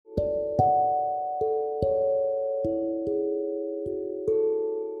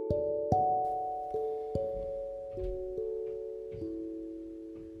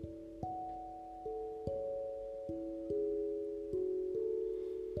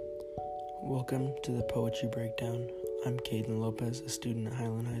Welcome to the Poetry Breakdown. I'm Caden Lopez, a student at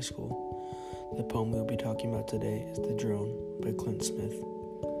Highland High School. The poem we'll be talking about today is The Drone by Clint Smith.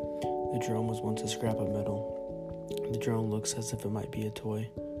 The drone was once a scrap of metal. The drone looks as if it might be a toy.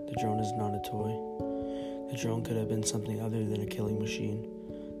 The drone is not a toy. The drone could have been something other than a killing machine.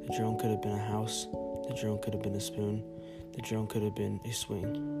 The drone could have been a house. The drone could have been a spoon. The drone could have been a swing.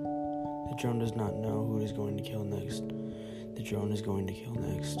 The drone does not know who it is going to kill next. The drone is going to kill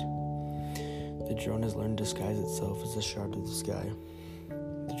next. The drone has learned to disguise itself as a shard of the sky.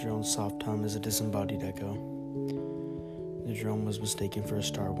 The drone's soft hum is a disembodied echo. The drone was mistaken for a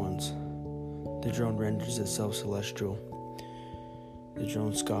star once. The drone renders itself celestial. The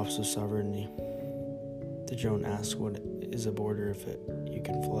drone scoffs of sovereignty. The drone asks what is a border if you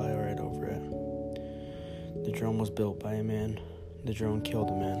can fly right over it. The drone was built by a man. The drone killed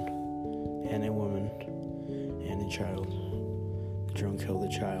a man, and a woman, and a child. The drone killed a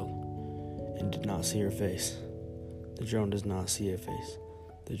child and did not see her face. The drone does not see a face.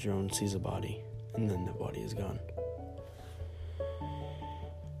 The drone sees a body, and then the body is gone.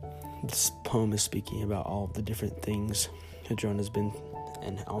 This poem is speaking about all of the different things the drone has been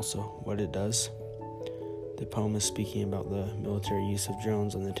and also what it does. The poem is speaking about the military use of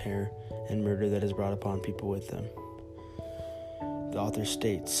drones and the terror and murder that is brought upon people with them. The author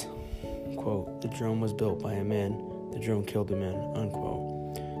states, quote, "The drone was built by a man, the drone killed a man," unquote.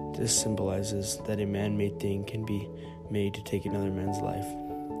 This symbolizes that a man-made thing can be made to take another man's life.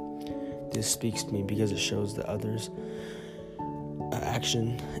 This speaks to me because it shows that others'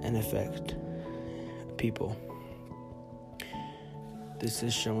 action and affect people. This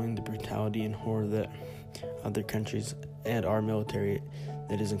is showing the brutality and horror that other countries and our military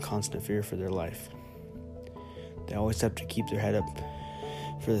that is in constant fear for their life. They always have to keep their head up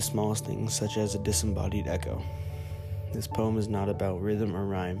for the smallest things, such as a disembodied echo. This poem is not about rhythm or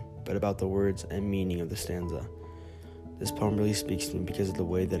rhyme, but about the words and meaning of the stanza. This poem really speaks to me because of the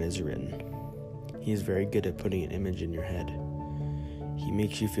way that it is written. He is very good at putting an image in your head. He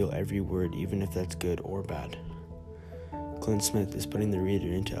makes you feel every word, even if that's good or bad. Clint Smith is putting the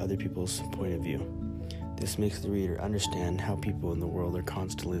reader into other people's point of view. This makes the reader understand how people in the world are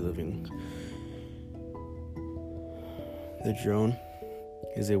constantly living. The drone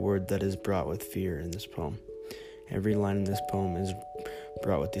is a word that is brought with fear in this poem. Every line in this poem is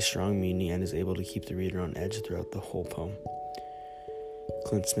brought with a strong meaning and is able to keep the reader on edge throughout the whole poem.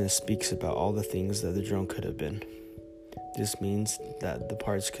 Clint Smith speaks about all the things that the drone could have been. This means that the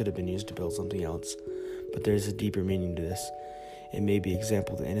parts could have been used to build something else, but there is a deeper meaning to this. It may be an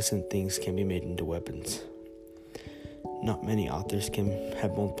example that innocent things can be made into weapons. Not many authors can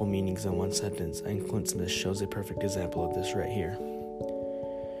have multiple meanings in one sentence, and Clint Smith shows a perfect example of this right here.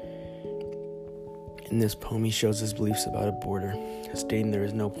 In this poem, he shows his beliefs about a border, stating there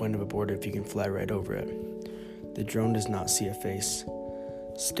is no point of a border if you can fly right over it. The drone does not see a face,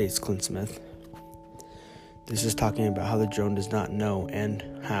 states Clint Smith. This is talking about how the drone does not know and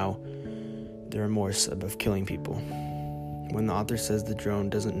how the remorse of killing people. When the author says the drone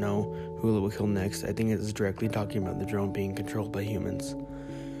doesn't know who it will kill next, I think it is directly talking about the drone being controlled by humans.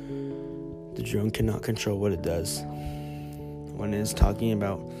 The drone cannot control what it does. When it is talking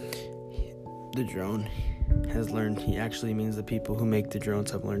about the drone has learned, he actually means the people who make the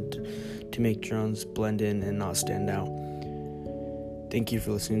drones have learned to make drones blend in and not stand out. Thank you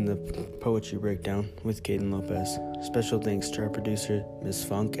for listening to the Poetry Breakdown with Caden Lopez. Special thanks to our producer, Ms.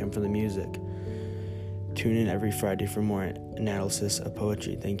 Funk, and for the music. Tune in every Friday for more analysis of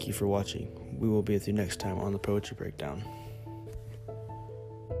poetry. Thank you for watching. We will be with you next time on the Poetry Breakdown.